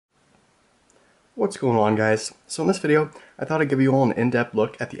What's going on, guys? So in this video, I thought I'd give you all an in-depth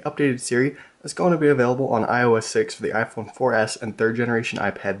look at the updated Siri that's going to be available on iOS 6 for the iPhone 4S and 3rd generation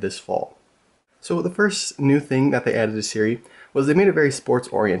iPad this fall. So the first new thing that they added to Siri was they made it very sports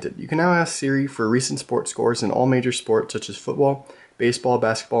oriented. You can now ask Siri for recent sports scores in all major sports such as football, baseball,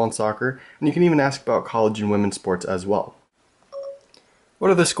 basketball, and soccer, and you can even ask about college and women's sports as well. What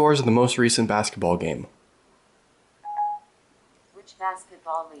are the scores of the most recent basketball game? Which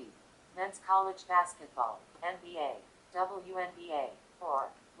basketball league? Men's college basketball, NBA, WNBA, or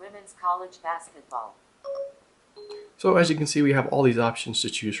women's college basketball? So as you can see, we have all these options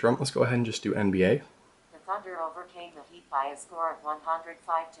to choose from. Let's go ahead and just do NBA. The Thunder overcame the Heat by a score of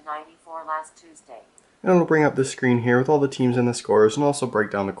 105-94 last Tuesday. And it'll bring up this screen here with all the teams and the scores, and also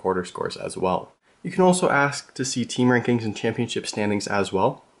break down the quarter scores as well. You can also ask to see team rankings and championship standings as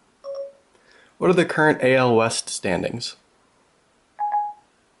well. What are the current AL West standings?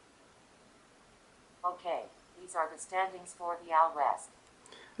 Okay, these are the standings for the AL West.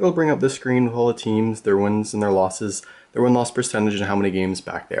 It'll bring up this screen with all the teams, their wins and their losses, their win-loss percentage, and how many games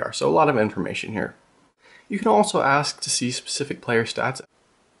back they are. So a lot of information here. You can also ask to see specific player stats.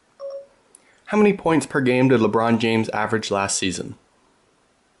 How many points per game did LeBron James average last season?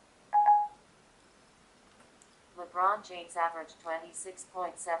 LeBron James averaged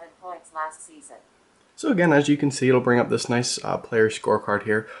 26.7 points last season. So again, as you can see, it'll bring up this nice player scorecard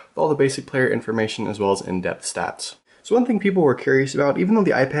here with all the basic player information as well as in-depth stats. So one thing people were curious about, even though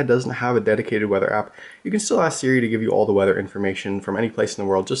the iPad doesn't have a dedicated weather app, you can still ask Siri to give you all the weather information from any place in the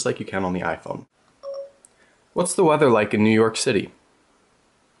world just like you can on the iPhone. What's the weather like in New York City?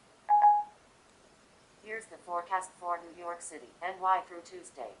 Here's the forecast for New York City, NY through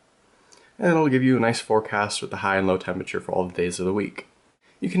Tuesday. And it'll give you a nice forecast with the high and low temperature for all the days of the week.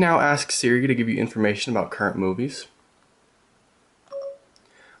 You can now ask Siri to give you information about current movies.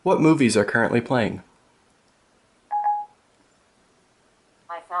 What movies are currently playing?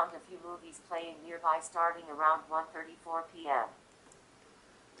 I found a few movies playing nearby starting around 1:34 p.m.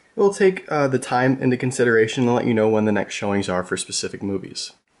 It will take the time into consideration and let you know when the next showings are for specific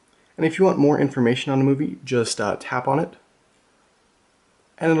movies. And if you want more information on a movie, just tap on it.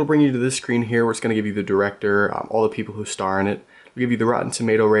 And it'll bring you to this screen here where it's going to give you the director, all the people who star in it. It'll give you the Rotten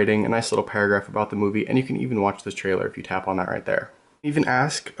Tomato rating, a nice little paragraph about the movie, and you can even watch the trailer if you tap on that right there. Even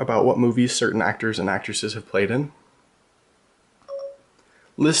ask about what movies certain actors and actresses have played in.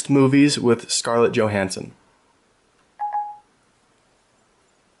 List movies with Scarlett Johansson.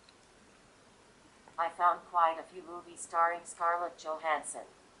 I found quite a few movies starring Scarlett Johansson.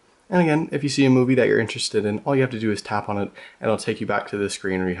 And again, if you see a movie that you're interested in, all you have to do is tap on it, and it'll take you back to the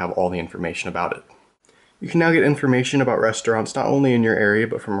screen where you have all the information about it. You can now get information about restaurants not only in your area,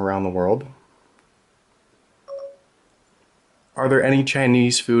 but from around the world. Are there any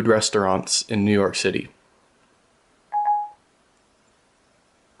Chinese food restaurants in New York City?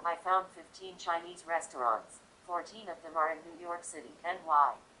 I found 15 Chinese restaurants. 14 of them are in New York City,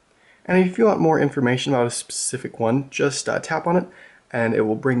 NY. And if you want more information about a specific one, just tap on it, and it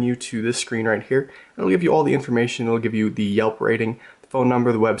will bring you to this screen right here. It'll give you all the information. It'll give you the Yelp rating, the phone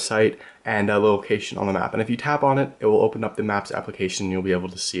number, the website, and the location on the map. And if you tap on it, it will open up the Maps application and you'll be able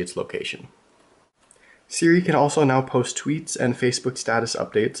to see its location. Siri can also now post tweets and Facebook status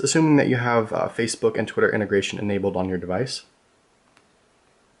updates, assuming that you have Facebook and Twitter integration enabled on your device.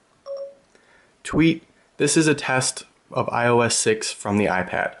 Tweet, this is a test of iOS 6 from the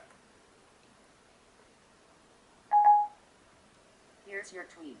iPad. Here's your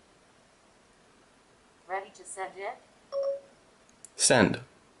tweet. Ready to send it? Send.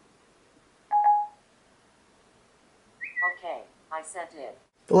 Okay, I sent it.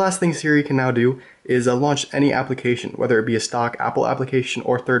 The last thing Siri can now do is launch any application, whether it be a stock Apple application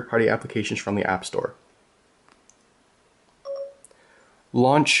or third-party applications from the App Store.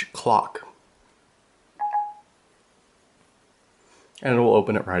 Launch clock. And it will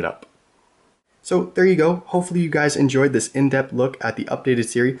open it right up. So there you go. Hopefully you guys enjoyed this in-depth look at the updated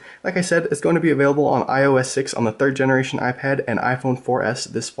Siri. Like I said, it's going to be available on iOS 6 on the 3rd generation iPad and iPhone 4S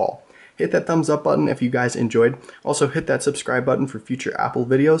this fall. Hit that thumbs up button if you guys enjoyed. Also hit that subscribe button for future Apple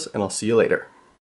videos, and I'll see you later.